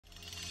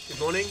Good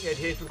morning, Ed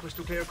here from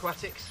Crystal Clear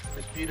Aquatics.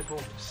 It's a beautiful,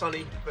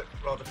 sunny but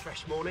rather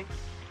fresh morning.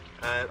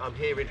 I'm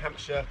here in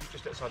Hampshire,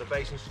 just outside of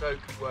Basingstoke,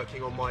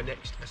 working on my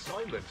next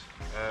assignment,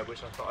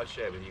 which I thought I'd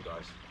share with you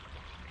guys.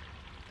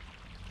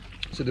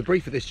 So the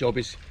brief of this job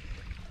is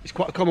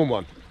quite a common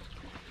one,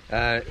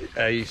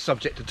 a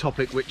subject, a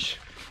topic which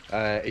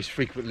is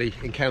frequently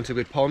encountered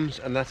with ponds,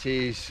 and that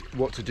is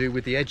what to do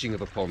with the edging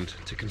of a pond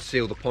to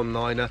conceal the pond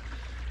liner,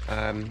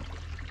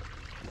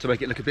 to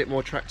make it look a bit more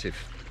attractive.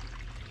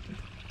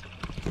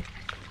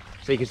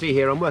 So you can see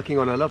here I'm working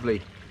on a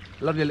lovely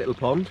little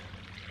pond.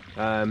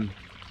 I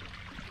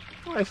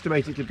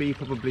estimate it to be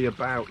probably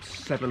about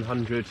 5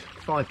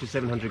 to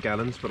 700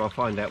 gallons, but I'll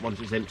find out once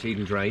it's emptied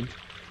and drained.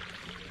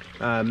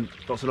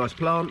 Lots of nice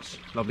plants,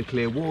 lovely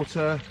clear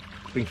water.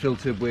 It's been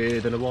filtered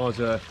with an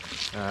Awaza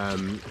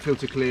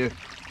filter clear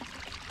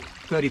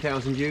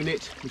 30,000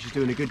 unit, which is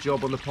doing a good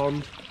job on the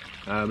pond.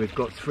 We've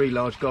got 3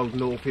 large golden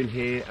orp in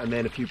here, and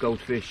then a few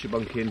goldfish,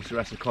 shubunkin,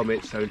 sarasa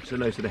comet, so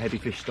no sort of heavy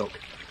fish stock.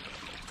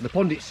 The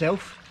pond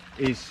itself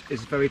is a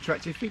very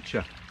attractive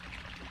feature,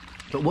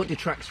 but what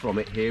detracts from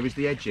it here is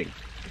the edging,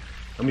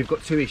 and we've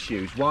got 2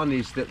 issues. One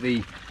is that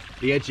the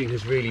edging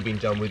has really been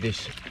done with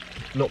this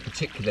not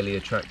particularly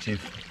attractive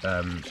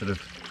sort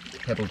of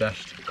pebble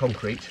dashed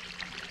concrete,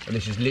 and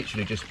this has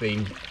literally just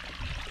been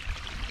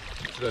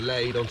sort of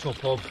laid on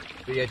top of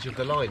the edge of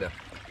the liner,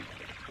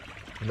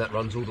 and that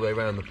runs all the way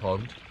around the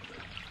pond.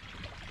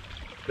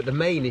 But the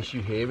main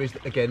issue here is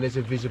that, again, there's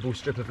a visible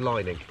strip of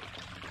lining,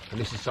 and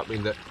this is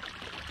something that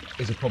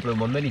is a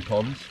problem on many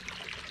ponds,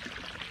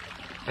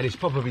 and it's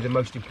probably the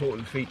most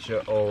important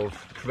feature of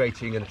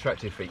creating an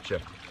attractive feature.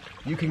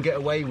 You can get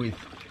away with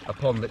a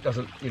pond that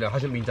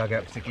hasn't been dug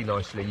out particularly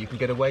nicely. You can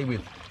get away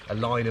with a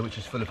liner which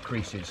is full of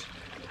creases,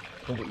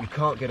 but what you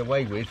can't get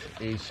away with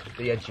is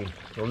the edging.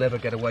 You'll never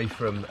get away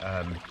from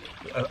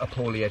a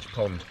poorly edged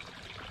pond.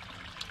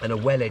 And a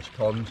well-edged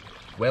pond,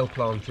 well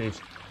planted,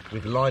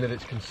 with liner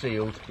that's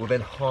concealed, will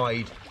then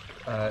hide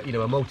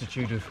a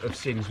multitude of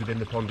sins within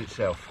the pond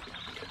itself.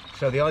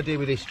 So the idea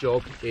with this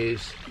job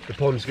is the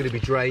pond's going to be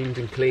drained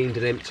and cleaned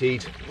and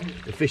emptied.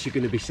 The fish are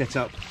going to be set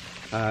up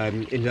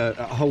in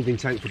a holding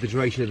tank for the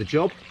duration of the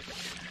job.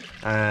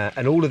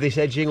 And all of this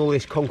edging, all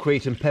this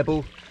concrete and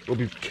pebble will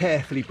be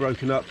carefully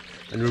broken up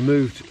and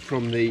removed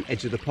from the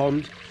edge of the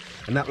pond.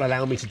 And that will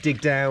allow me to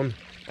dig down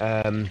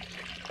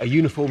a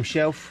uniform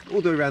shelf all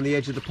the way around the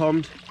edge of the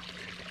pond,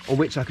 on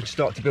which I can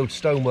start to build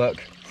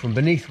stonework from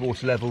beneath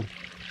water level,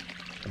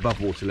 above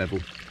water level.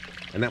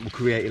 And that will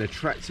create an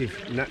attractive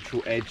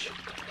natural edge,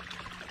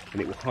 and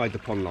it will hide the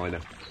pond liner.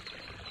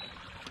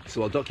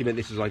 So I'll document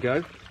this as I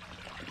go,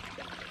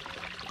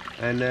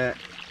 and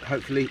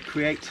hopefully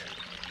create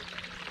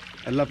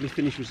a lovely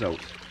finished result.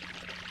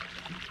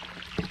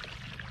 So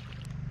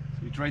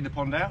we drain the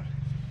pond out.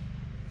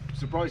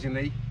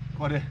 Surprisingly,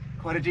 quite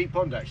a deep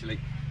pond actually.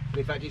 But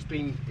in fact, it's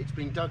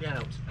been dug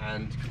out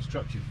and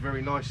constructed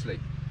very nicely.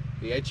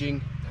 The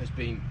edging has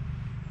been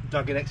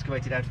dug and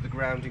excavated out of the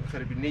ground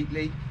incredibly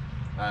neatly.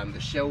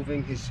 The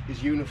shelving is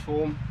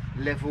uniform,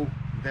 level,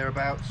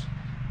 thereabouts,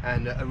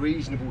 and a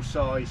reasonable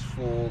size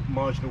for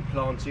marginal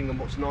planting. And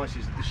what's nice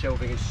is that the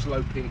shelving is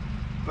sloping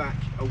back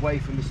away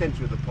from the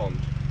centre of the pond,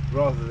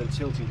 rather than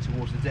tilting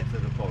towards the depth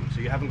of the pond.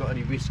 So you haven't got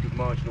any risk of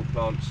marginal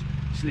plants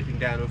slipping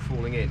down and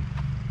falling in.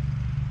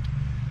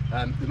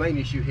 The main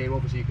issue here,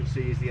 obviously, you can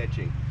see, is the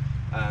edging.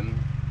 And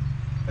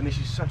this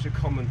is such a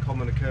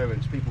common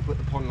occurrence. People put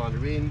the pond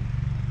liner in,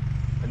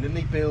 and then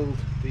they build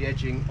the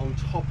edging on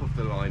top of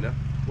the liner,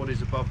 what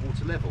is above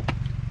water level.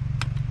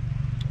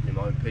 In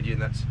my opinion,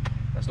 that's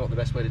not the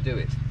best way to do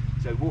it.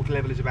 So water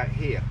level is about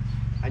here,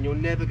 and you're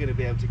never going to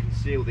be able to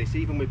conceal this.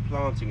 Even with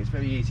planting, it's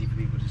very easy for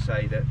people to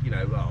say that,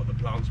 the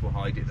plants will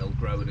hide it, they'll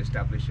grow and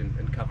establish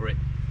and cover it,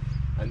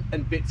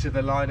 and bits of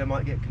the liner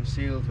might get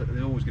concealed, but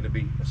there's always going to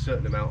be a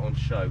certain amount on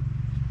show.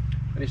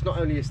 And it's not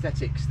only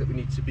aesthetics that we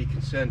need to be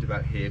concerned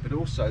about here, but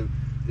also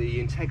the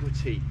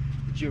integrity,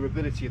 the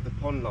durability of the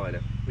pond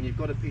liner. When you've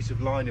got a piece of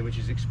liner which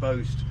is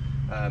exposed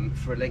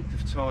for a length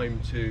of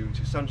time to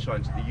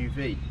sunshine, to the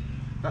UV,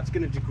 that's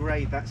going to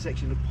degrade that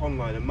section of pond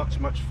liner much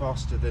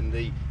faster than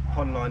the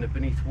pond liner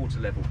beneath water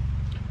level.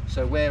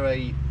 So where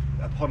a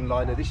pond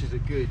liner, this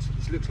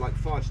looks like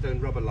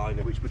Firestone rubber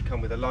liner, which would come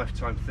with a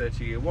lifetime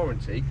 30-year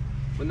warranty.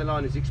 When the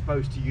line is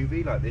exposed to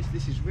UV like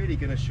this is really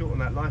going to shorten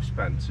that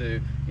lifespan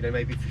to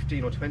maybe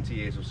 15 or 20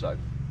 years or so.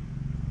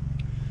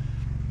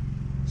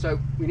 So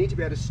we need to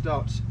be able to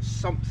start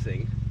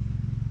something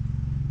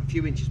a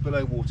few inches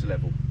below water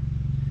level.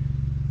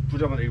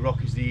 Predominantly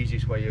rock is the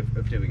easiest way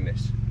of doing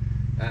this.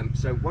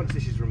 So once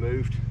this is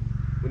removed,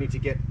 we need to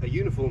get a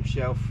uniform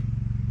shelf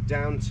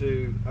down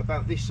to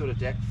about this sort of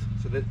depth,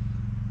 so that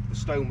the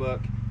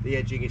stonework, the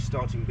edging, is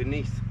starting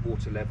beneath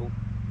water level,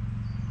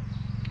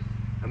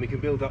 and we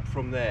can build up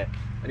from there.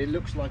 And it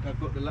looks like I've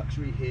got the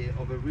luxury here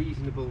of a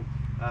reasonable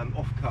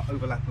off-cut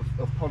overlap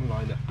of pond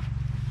liner.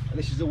 And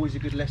this is always a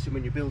good lesson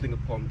when you're building a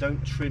pond.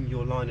 Don't trim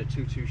your liner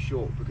too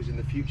short, because in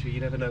the future you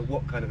never know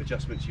what kind of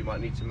adjustments you might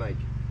need to make.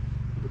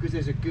 Because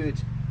there's a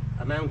good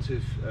amount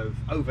of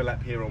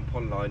overlap here on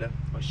pond liner,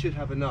 I should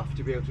have enough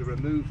to be able to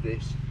remove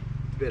this,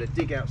 to be able to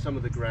dig out some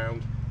of the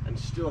ground and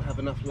still have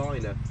enough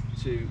liner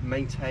to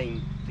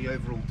maintain the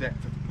overall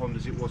depth of the pond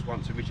as it was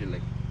once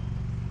originally.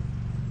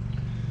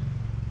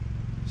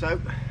 So,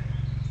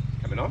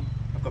 coming on,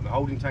 I've got my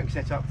holding tank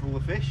set up for all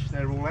the fish,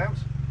 they're all out.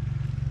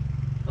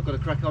 I've got to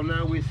crack on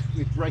now with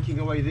breaking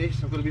away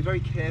this. I've got to be very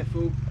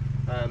careful,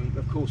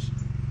 of course,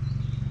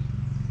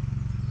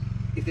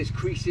 if there's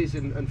creases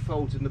and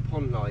folds in the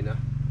pond liner,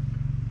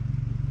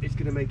 it's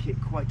going to make it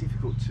quite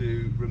difficult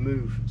to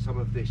remove some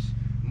of this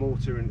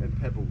mortar and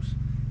pebbles.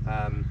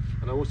 And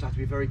I also have to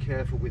be very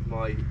careful with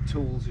my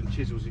tools and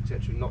chisels,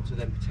 etc., not to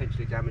then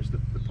potentially damage the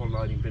pond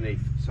lining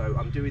beneath. So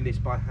I'm doing this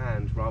by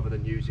hand rather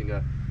than using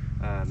a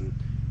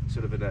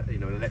sort of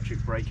an electric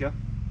breaker.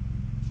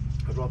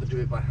 I'd rather do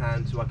it by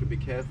hand so I can be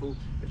careful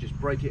and just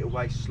break it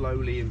away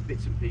slowly in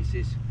bits and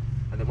pieces.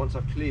 And then once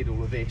I've cleared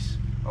all of this,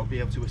 I'll be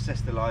able to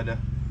assess the liner,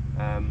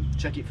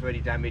 check it for any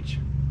damage,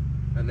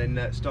 and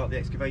then start the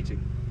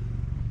excavating.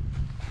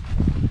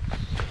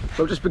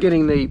 So I'm just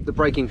beginning the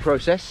breaking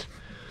process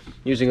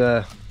using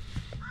a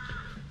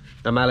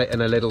mallet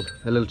and a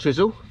little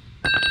chisel,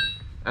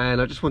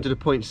 and I just wanted to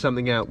point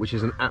something out which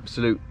is an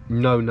absolute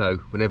no-no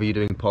whenever you're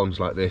doing ponds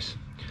like this,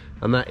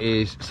 and that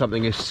is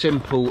something as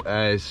simple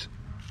as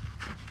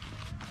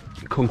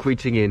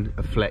concreting in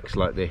a flex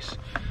like this.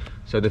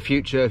 So in the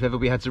future, if ever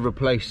we had to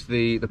replace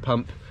the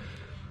pump,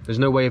 there's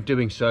no way of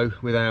doing so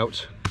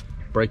without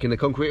breaking the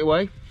concrete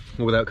away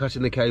or without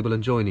cutting the cable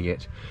and joining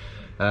it.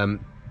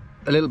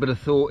 A little bit of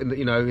thought in the,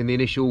 in the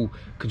initial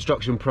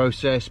construction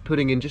process,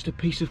 putting in just a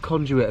piece of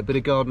conduit, a bit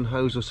of garden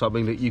hose or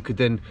something that you could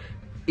then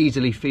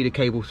easily feed a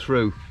cable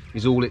through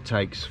is all it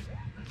takes.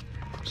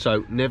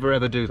 So never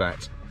ever do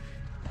that.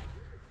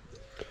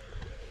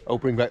 I'll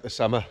bring back the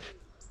summer.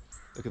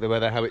 Look at the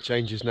weather, how it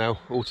changes now.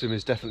 Autumn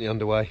is definitely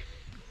underway.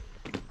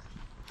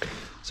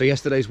 So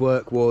yesterday's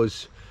work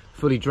was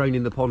fully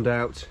draining the pond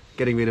out,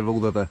 getting rid of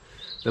all of the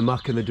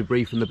muck and the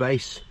debris from the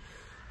base,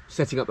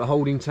 setting up the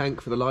holding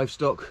tank for the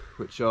livestock,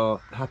 which are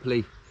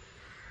happily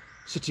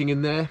sitting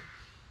in there,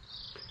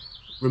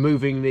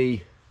 removing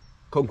the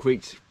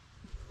concrete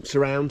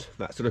surround,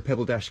 that sort of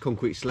pebble dash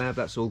concrete slab,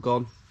 that's all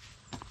gone.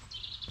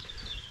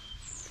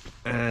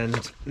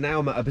 And now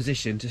I'm at a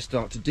position to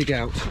start to dig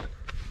out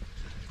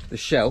the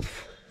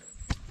shelf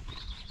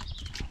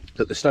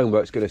that the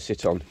stonework's going to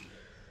sit on.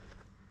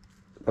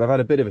 But I've had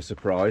a bit of a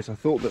surprise. I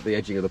thought that the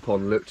edging of the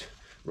pond looked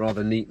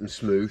rather neat and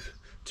smooth,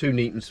 too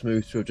neat and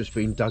smooth to have just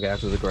been dug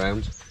out of the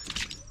ground.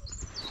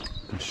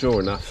 And sure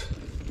enough,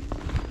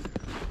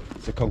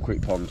 it's a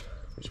concrete pond,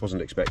 which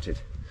wasn't expected.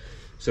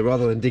 So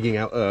rather than digging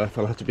out earth,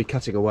 I'll have to be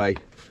cutting away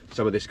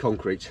some of this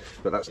concrete,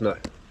 but that's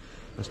not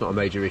a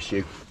major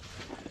issue.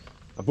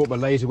 I brought my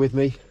laser with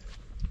me,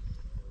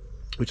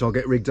 which I'll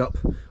get rigged up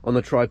on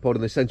the tripod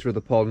in the centre of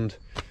the pond,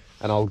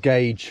 and I'll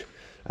gauge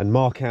and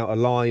mark out a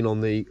line on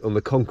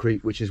the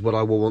concrete, which is what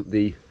I will want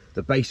the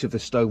base of the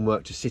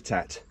stonework to sit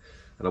at.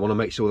 And I want to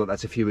make sure that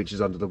that's a few inches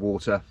under the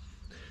water.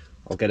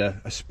 I'll get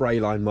a spray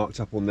line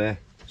marked up on there,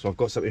 so I've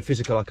got something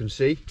physical I can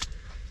see.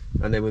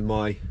 And then with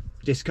my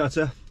disc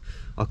cutter,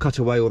 I'll cut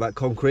away all that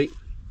concrete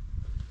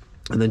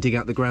and then dig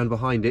out the ground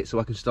behind it so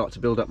I can start to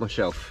build up my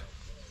shelf.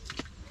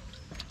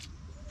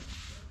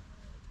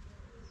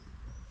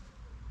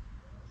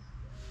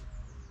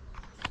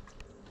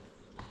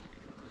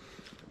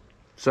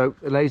 So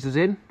the laser's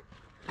in.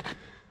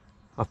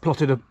 I've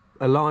plotted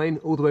a line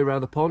all the way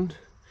around the pond,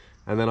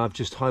 and then I've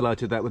just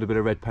highlighted that with a bit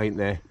of red paint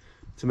there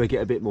to make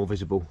it a bit more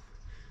visible.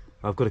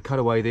 I've got to cut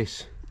away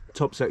this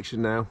top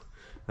section now,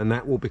 and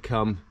that will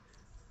become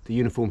the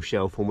uniform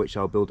shelf on which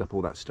I'll build up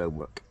all that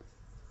stonework.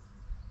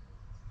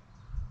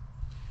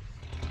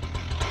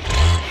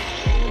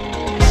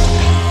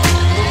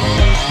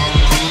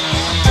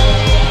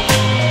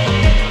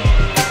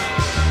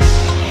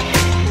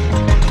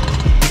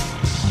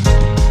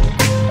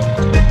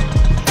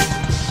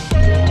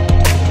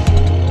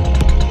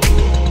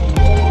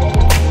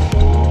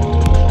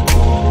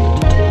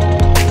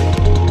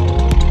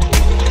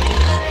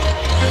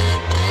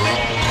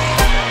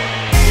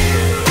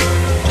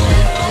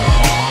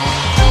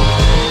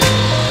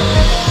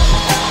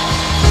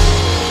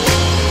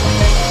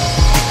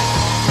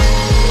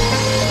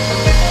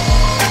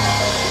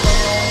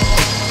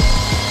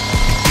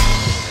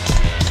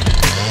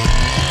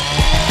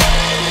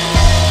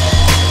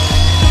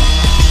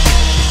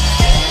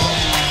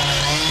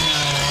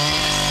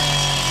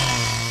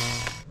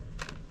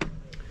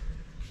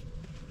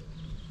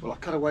 Well,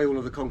 I've cut away all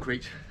of the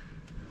concrete.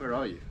 Where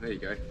are you? There you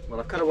go. Well,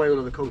 I've cut away all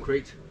of the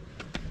concrete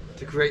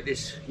to create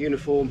this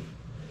uniform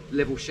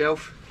level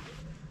shelf.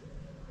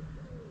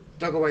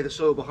 Dug away the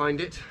soil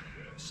behind it,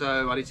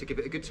 so I need to give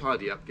it a good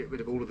tidy up, get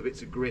rid of all of the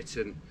bits of grit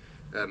and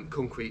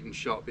concrete and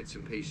sharp bits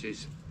and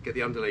pieces, get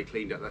the underlay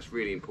cleaned up. That's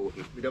really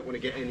important. We don't want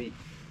to get any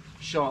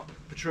sharp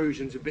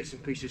protrusions and bits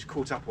and pieces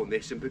caught up on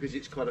this, and because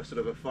it's kind of sort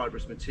of a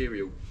fibrous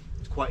material,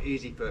 it's quite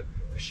easy for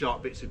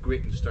sharp bits of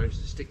grit and stones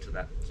to stick to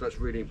that. So that's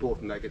really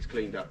important that gets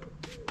cleaned up.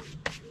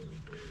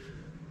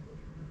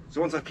 So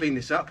once I've cleaned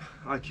this up,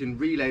 I can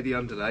relay the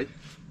underlay,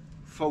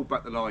 fold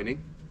back the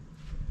lining,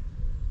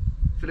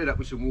 fill it up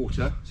with some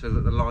water so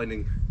that the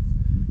lining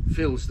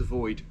fills the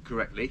void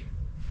correctly,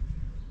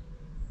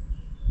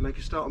 make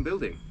a start on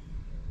building.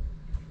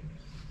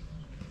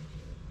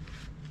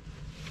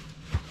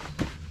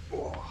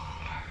 Oh,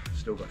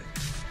 still got it.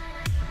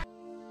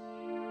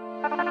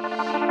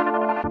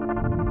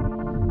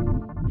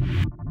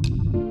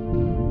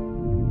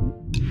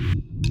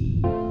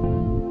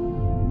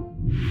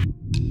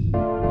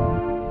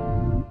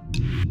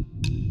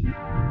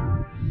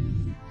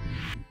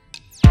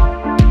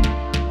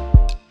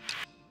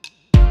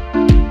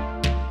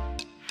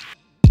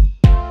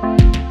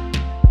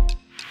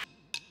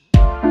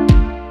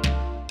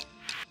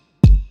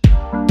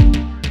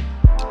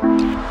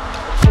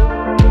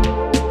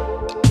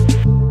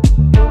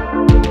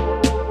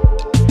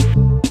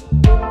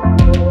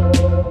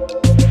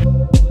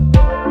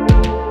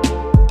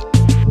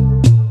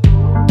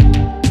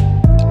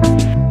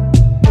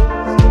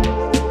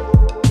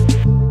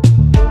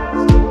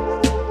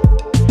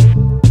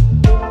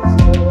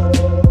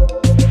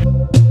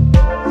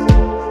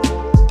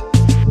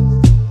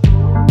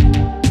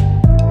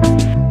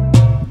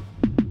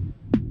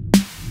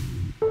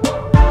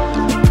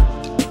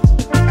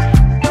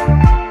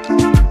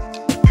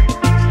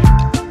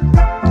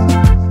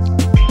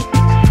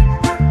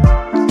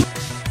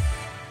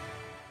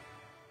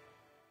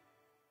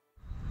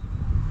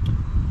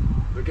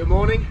 Good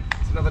morning,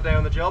 it's another day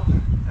on the job.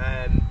 You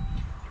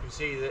can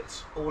see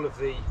that all of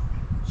the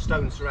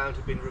stone surround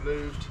have been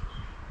removed,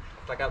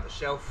 dug out the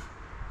shelf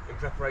in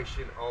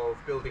preparation of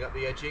building up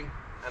the edging,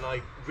 and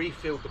I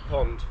refilled the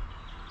pond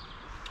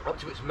up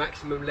to its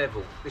maximum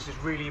level. This is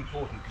really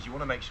important because you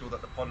want to make sure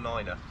that the pond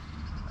liner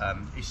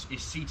is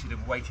seated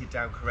and weighted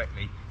down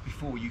correctly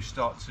before you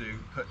start to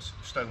put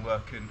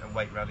stonework and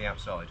weight around the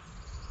outside.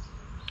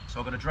 So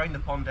I'm going to drain the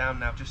pond down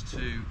now just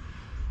to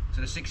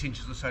the 6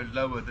 inches or so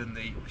lower than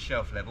the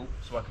shelf level,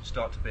 so I can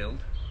start to build.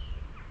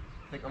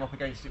 I think I'm up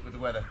against it with the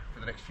weather for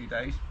the next few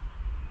days.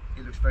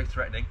 It looks very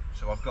threatening,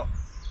 so I've got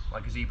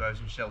my gazebos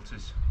and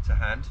shelters to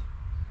hand.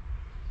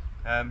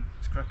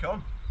 Let's crack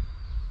on.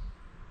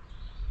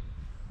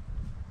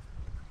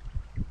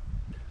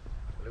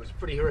 Well, it was a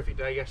pretty horrific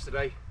day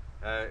yesterday.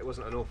 It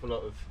wasn't an awful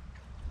lot of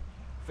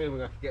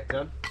filming I could get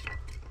done.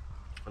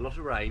 A lot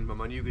of rain, but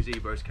my new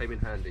gazebos came in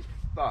handy.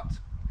 But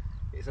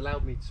it's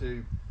allowed me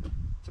to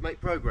make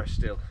progress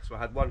still. So I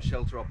had one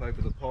shelter up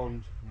over the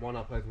pond, one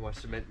up over my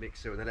cement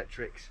mixer and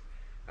electrics,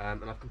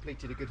 and I've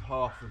completed a good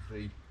half of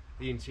the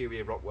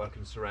interior rockwork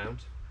and surround.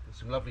 There's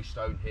some lovely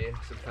stone here,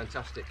 some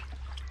fantastic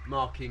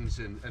markings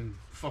and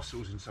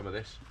fossils in some of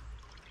this.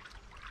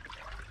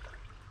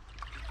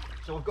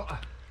 So I've got to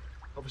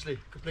obviously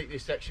complete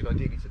this section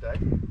ideally today.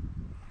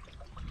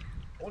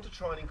 I want to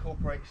try and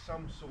incorporate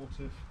some sort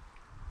of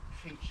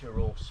feature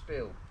or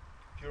spill.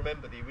 If you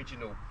remember, the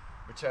original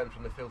return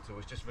from the filter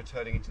was just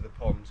returning into the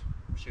pond,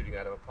 shooting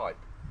out of a pipe.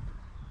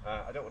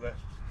 I don't want to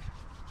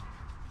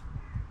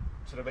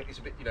sort of make this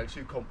a bit,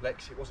 too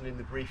complex. It wasn't in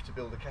the brief to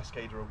build a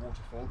cascade or a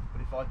waterfall,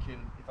 but if I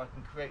can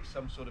create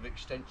some sort of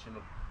extension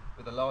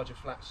with a larger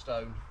flat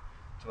stone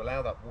to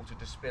allow that water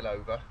to spill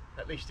over,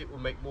 at least it will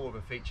make more of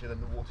a feature than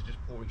the water just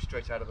pouring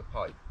straight out of the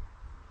pipe,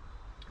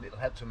 and it'll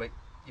help to make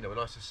a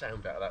nicer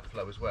sound out of that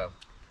flow as well.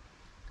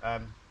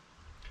 I'm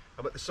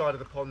at the side of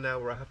the pond now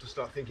where I have to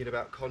start thinking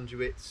about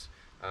conduits,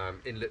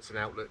 inlets and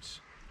outlets,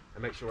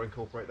 and make sure I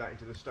incorporate that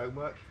into the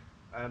stonework.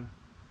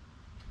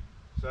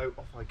 So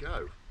off I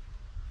go.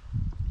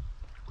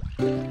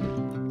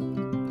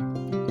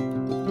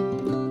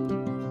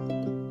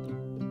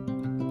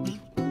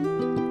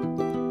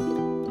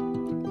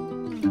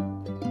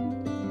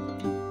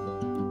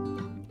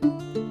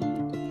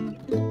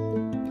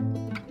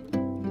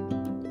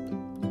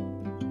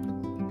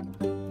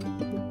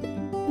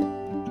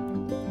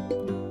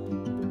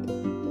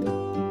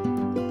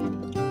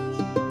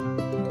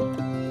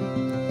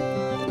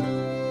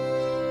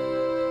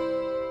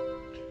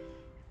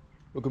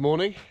 Well, good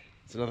morning.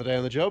 It's another day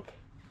on the job.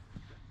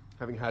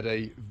 Having had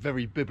a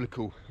very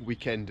biblical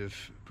weekend of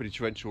pretty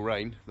torrential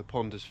rain, the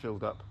pond has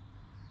filled up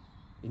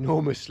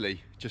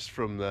enormously just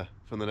from the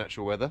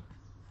natural weather.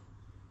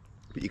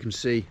 But you can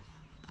see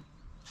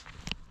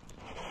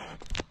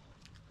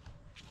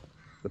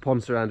the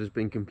pond surround has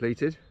been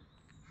completed,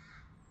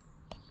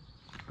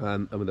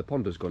 and when the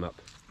pond has gone up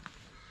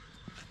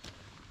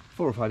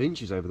 4 or 5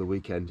 inches over the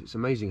weekend. It's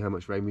amazing how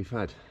much rain we've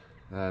had.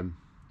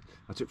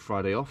 I took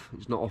Friday off.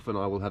 It's not often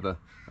I will have a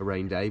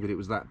rain day, but it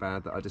was that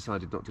bad that I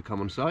decided not to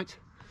come on site.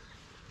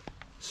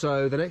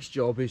 So the next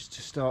job is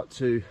to start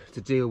to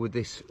deal with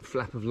this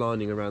flap of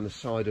lining around the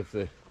side of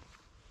the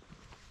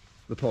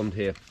pond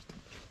here.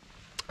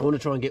 I want to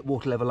try and get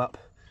water level up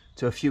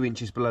to a few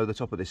inches below the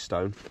top of this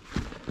stone.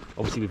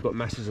 Obviously we've got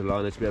masses of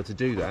liner to be able to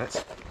do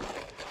that.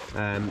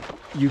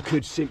 You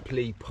could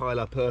simply pile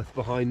up earth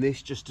behind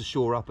this just to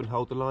shore up and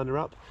hold the liner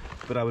up,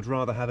 but I would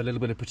rather have a little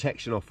bit of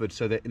protection offered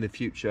so that in the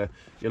future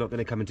you're not going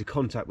to come into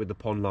contact with the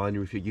pond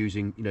liner if you're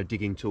using, you know,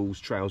 digging tools,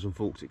 trowels and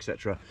forks,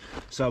 etc.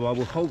 So I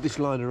will hold this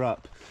liner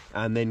up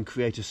and then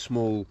create a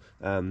small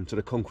sort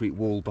of concrete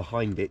wall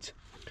behind it.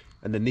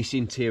 And then this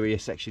interior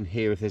section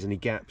here, if there's any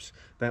gaps,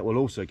 that will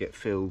also get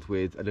filled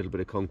with a little bit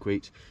of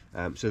concrete,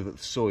 so that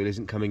the soil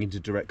isn't coming into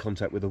direct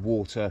contact with the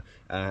water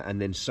and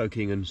then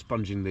soaking and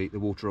sponging the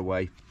water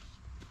away.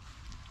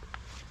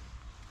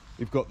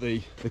 We've got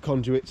the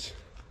conduits,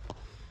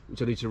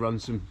 which I need to run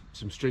some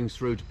strings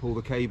through to pull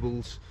the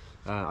cables.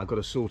 I've got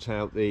to sort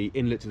out the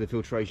inlet to the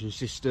filtration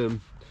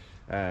system.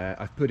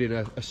 I've put in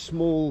a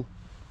small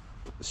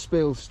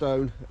spill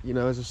stone. You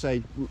know, as I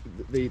say,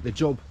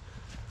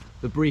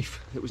 the brief,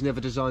 it was never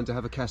designed to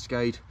have a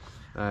cascade,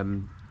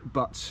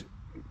 but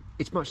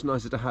it's much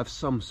nicer to have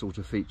some sort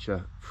of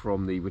feature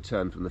from the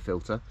return from the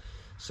filter.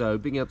 So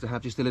being able to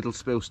have just a little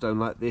spill stone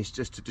like this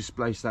just to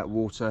displace that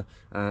water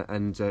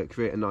and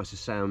create a nicer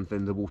sound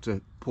than the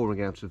water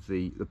pouring out of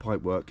the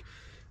pipework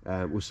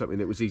was something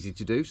that was easy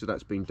to do, so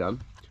that's been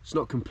done. It's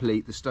not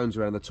complete, the stones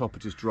around the top are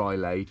just dry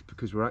laid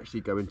because we're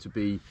actually going to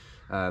be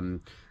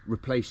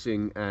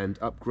replacing and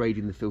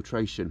upgrading the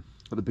filtration.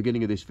 At the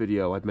beginning of this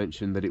video I'd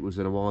mentioned that it was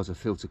an Oasa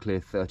Filter Clear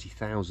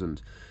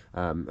 30,000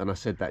 and I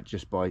said that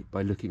just by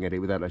looking at it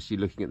without actually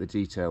looking at the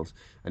details,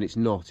 and it's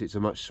not, it's a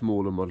much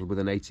smaller model with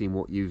an 18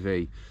 watt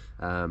UV,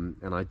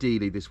 and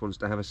ideally this wants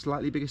to have a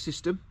slightly bigger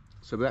system.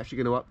 So we're actually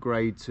going to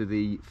upgrade to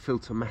the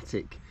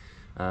Filtermatic,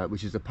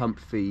 which is a pump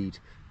feed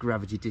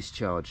gravity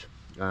discharge,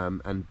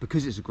 and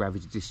because it's a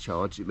gravity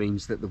discharge it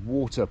means that the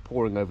water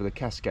pouring over the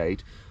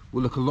cascade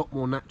will look a lot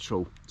more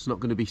natural. It's not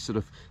going to be sort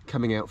of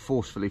coming out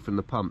forcefully from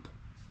the pump.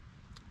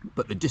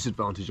 But the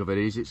disadvantage of it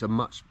is it's a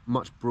much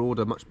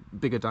broader, much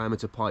bigger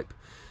diameter pipe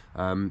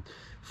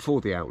for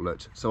the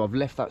outlet. So I've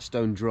left that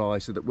stone dry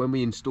so that when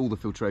we install the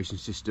filtration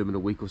system in a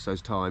week or so's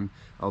time,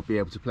 I'll be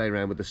able to play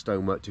around with the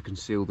stonework to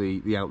conceal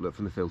the outlet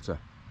from the filter.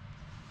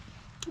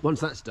 Once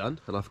that's done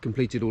and I've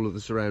completed all of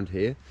the surround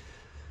here,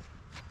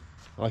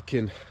 I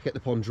can get the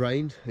pond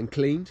drained and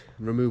cleaned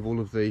and remove all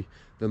of the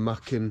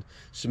muck and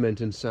cement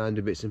and sand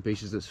and bits and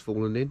pieces that's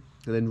fallen in,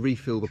 and then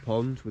refill the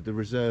pond with the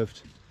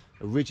reserved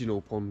original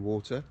pond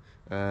water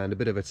and a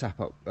bit of a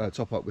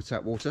top up with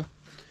tap water,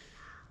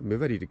 and we're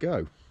ready to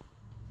go.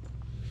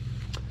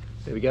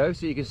 There we go.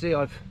 So you can see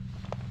I've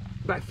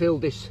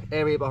backfilled this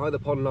area behind the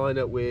pond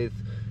liner with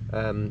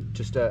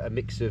just a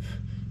mix of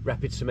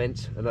rapid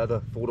cement and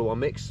other 4-to-1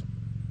 mix.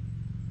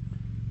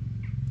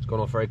 It's gone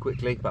off very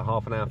quickly, about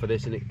half an hour for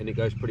this, and it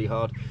goes pretty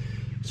hard.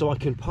 So I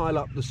can pile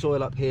up the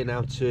soil up here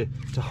now to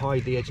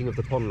hide the edging of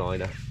the pond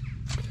liner,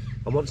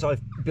 and once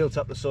I've built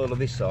up the soil on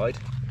this side,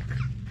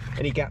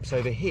 any gaps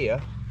over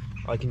here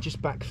I can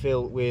just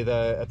backfill with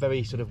a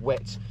very sort of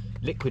wet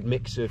liquid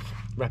mix of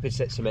rapid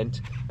set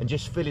cement and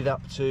just fill it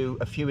up to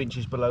a few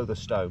inches below the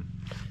stone.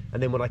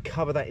 And then when I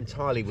cover that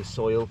entirely with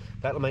soil,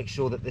 that'll make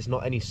sure that there's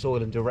not any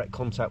soil in direct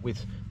contact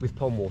with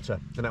pond water,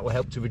 and that will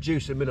help to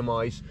reduce and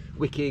minimise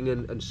wicking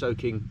and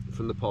soaking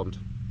from the pond.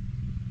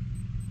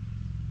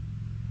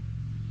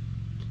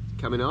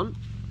 Coming on,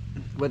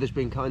 weather's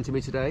been kind to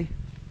me today,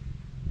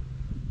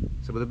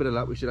 so with a bit of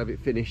luck we should have it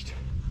finished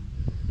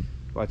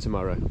by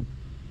tomorrow.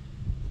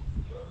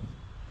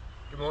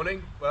 Good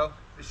morning. Well,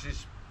 this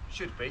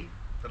should be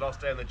the last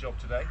day on the job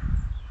today,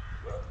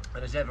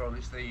 and as ever on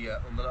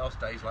the last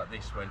days like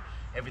this, when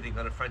everything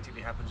kind of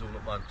frantically happens all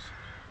at once,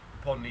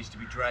 the pond needs to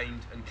be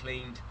drained and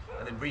cleaned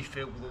and then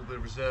refilled with all the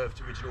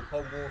reserved original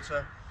pond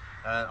water.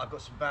 I've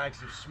got some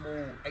bags of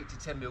small 8 to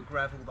 10 mil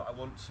gravel that I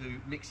want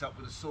to mix up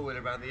with the soil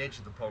around the edge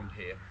of the pond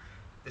here.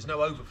 There's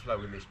no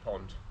overflow in this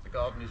pond. The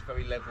garden is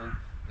very level.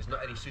 There's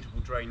not any suitable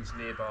drains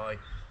nearby,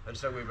 and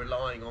so we're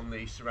relying on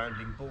the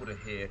surrounding border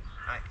here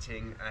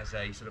acting as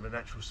a sort of a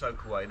natural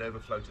soakaway and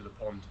overflow to the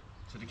pond.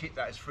 So to keep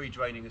that as free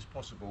draining as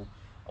possible,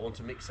 I want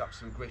to mix up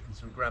some grit and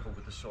some gravel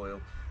with the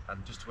soil,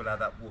 just to allow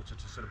that water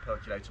to sort of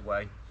percolate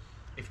away.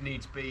 If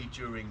needs be,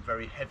 during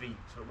very heavy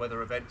sort of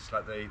weather events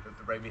like the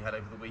rain we had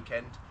over the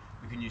weekend,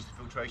 we can use the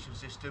filtration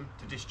system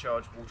to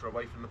discharge water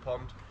away from the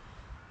pond.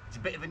 It's a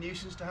bit of a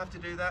nuisance to have to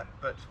do that,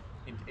 but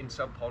in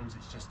some ponds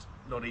it's just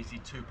not easy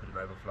to put an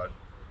overflow.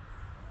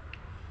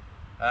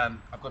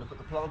 I've got to put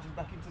the planting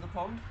back into the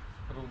pond,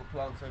 put all the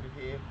plants over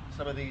here.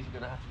 Some of these are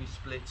going to have to be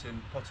split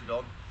and potted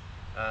on,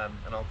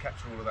 and I'll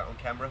capture all of that on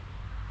camera.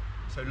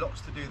 So lots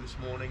to do this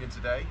morning and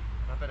today,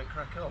 I better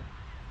crack on.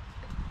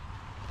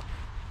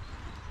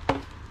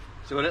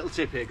 So a little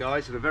tip here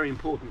guys, and a very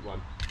important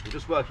one. I'm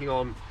just working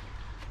on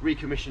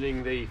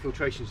recommissioning the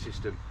filtration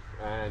system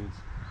and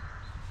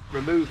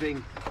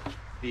removing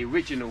the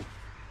original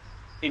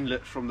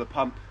inlet from the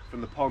pump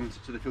from the pond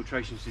to the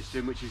filtration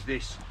system, which is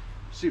this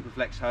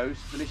Superflex hose.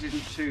 And this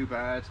isn't too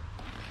bad,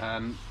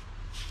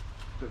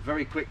 but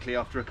very quickly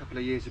after a couple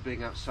of years of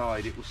being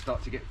outside it will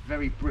start to get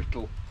very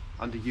brittle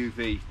under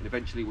UV and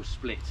eventually will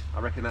split.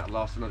 I reckon that'll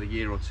last another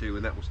year or two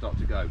and that will start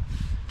to go.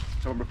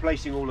 So I'm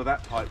replacing all of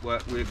that pipe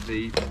work with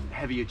the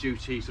heavier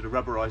duty sort of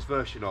rubberized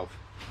version of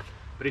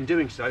But in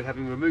doing so,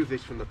 having removed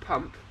this from the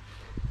pump,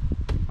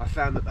 I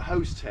found that the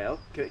hose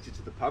tail connected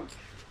to the pump,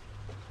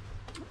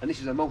 and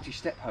this is a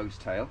multi-step hose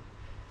tail,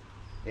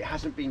 it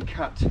hasn't been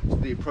cut to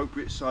the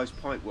appropriate size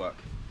pipe work.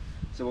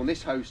 So on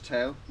this hose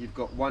tail you've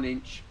got 1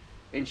 inch,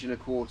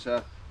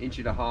 1.25 inch,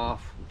 1.5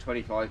 inch,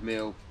 25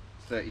 mil,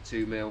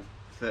 32 mil,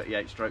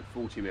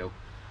 38/40 mil,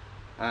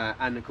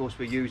 and of course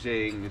we're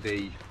using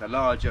the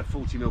larger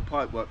 40 mil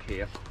pipe work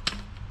here.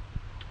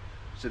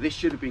 So this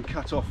should have been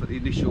cut off at the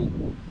initial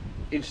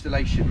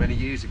installation many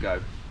years ago,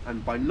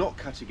 and by not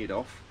cutting it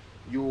off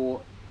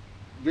you're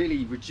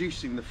really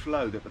reducing the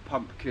flow that the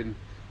pump can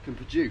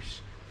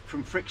produce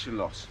from friction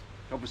loss.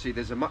 Obviously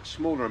there's a much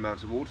smaller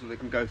amount of water that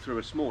can go through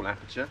a small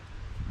aperture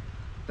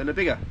than a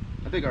bigger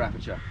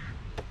aperture.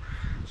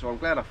 So I'm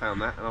glad I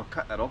found that, and I'll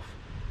cut that off.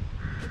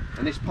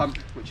 And this pump,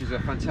 which is a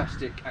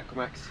fantastic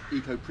Aquatics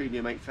Eco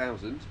Premium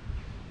 8000,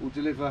 will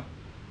deliver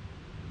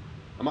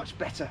a much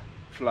better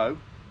flow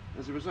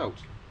as a result.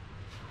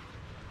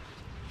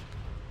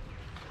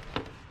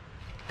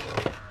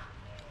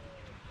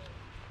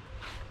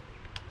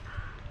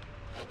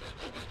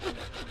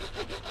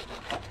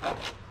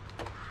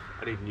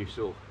 I need a new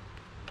saw.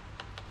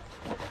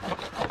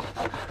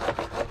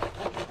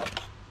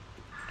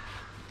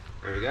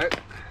 There we go.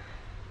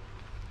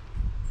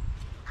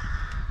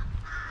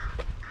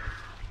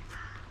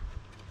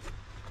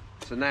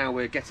 So now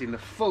we're getting the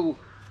full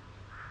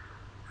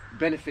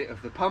benefit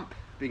of the pump,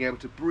 being able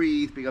to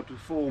breathe, being able to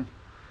perform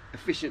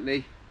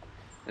efficiently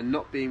and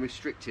not being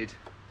restricted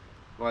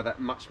by that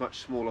much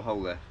smaller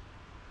hole there.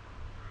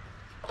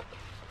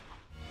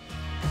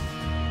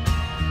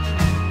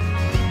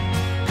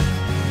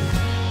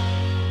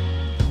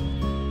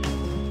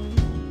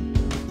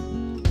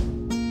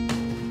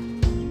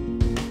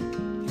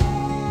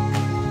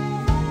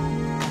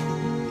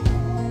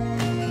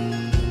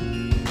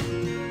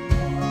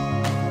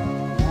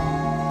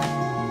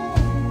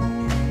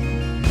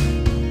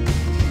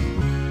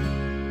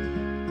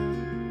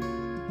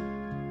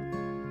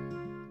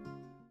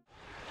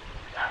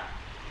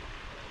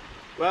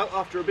 Well,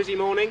 after a busy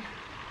morning,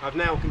 I've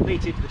now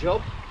completed the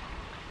job.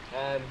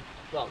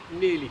 Well,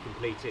 nearly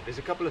completed. There's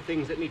a couple of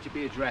things that need to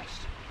be addressed.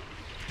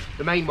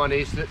 The main one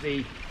is that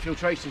the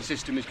filtration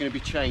system is going to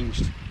be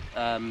changed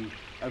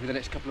over the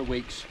next couple of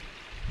weeks.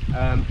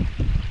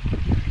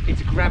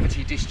 It's a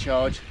gravity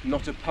discharge,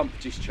 not a pump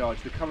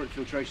discharge. The current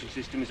filtration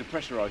system is a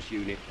pressurised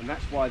unit, and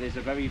that's why there's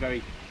a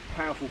very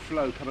powerful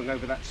flow coming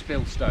over that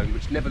spill stone,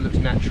 which never looks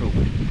natural.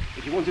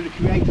 If you wanted to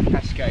create a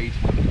cascade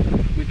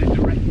with the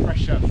direct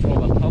pressure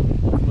from a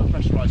pump or from a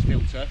pressurised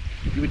filter,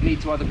 you would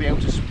need to either be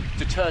able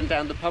to turn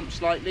down the pump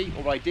slightly,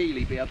 or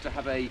ideally be able to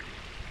have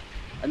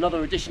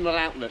another additional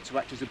outlet to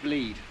act as a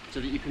bleed, so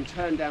that you can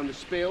turn down the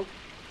spill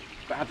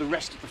but have the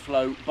rest of the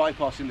flow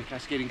bypassing the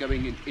cascade and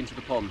going into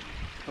the pond.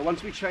 But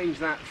once we change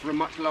that for a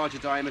much larger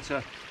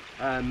diameter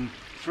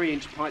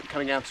 3-inch pipe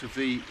coming out of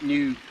the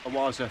new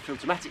Awaza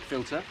Filtermatic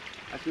filter,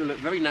 that's going to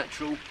look very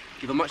natural,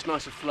 give a much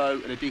nicer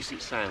flow and a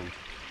decent sound.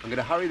 I'm going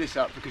to hurry this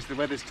up because the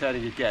weather's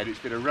turning again. It's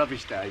been a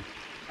rubbish day,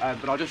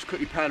 but I'll just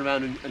quickly pan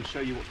around and show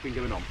you what's been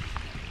going on.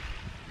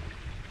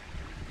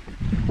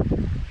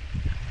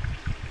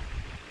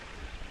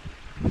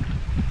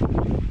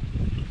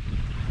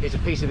 Here's a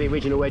piece of the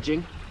original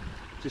edging,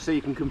 just so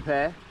you can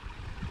compare.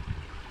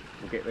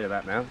 I'll get rid of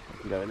that now.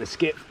 I can go in the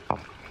skip.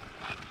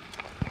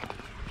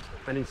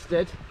 And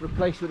instead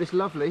replace with this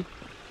lovely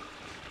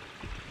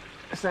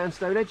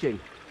sandstone edging.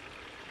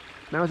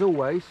 Now, as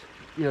always,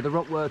 you know, the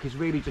rock work is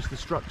really just the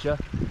structure,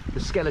 the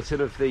skeleton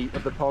of the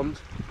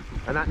pond,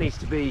 and that needs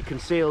to be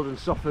concealed and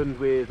softened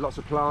with lots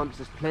of plants.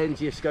 There's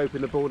plenty of scope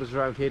in the borders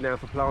around here now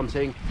for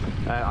planting.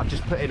 I've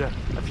just put in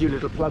a few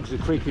little plugs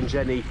of creeping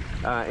jenny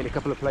in a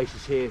couple of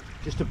places here,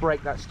 just to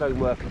break that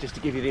stonework and just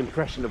to give you the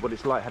impression of what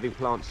it's like having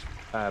plants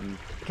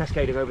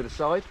cascading over the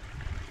side.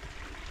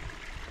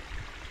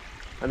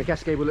 And the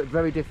cascade will look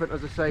very different,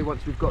 as I say,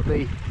 once we've got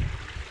the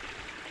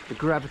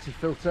gravity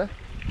filter.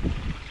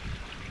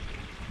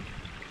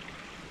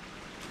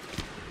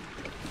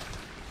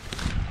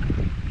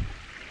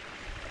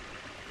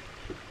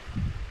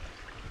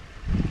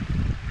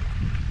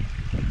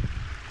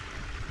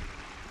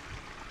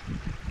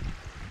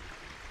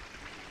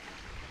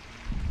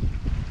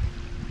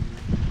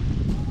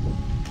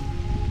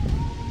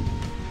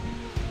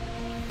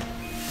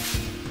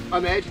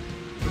 I'm Ed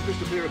from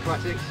Crystal Clear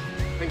Aquatics.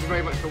 Thank you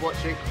very much for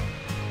watching.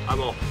 I'm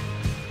off.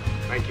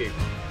 Thank you.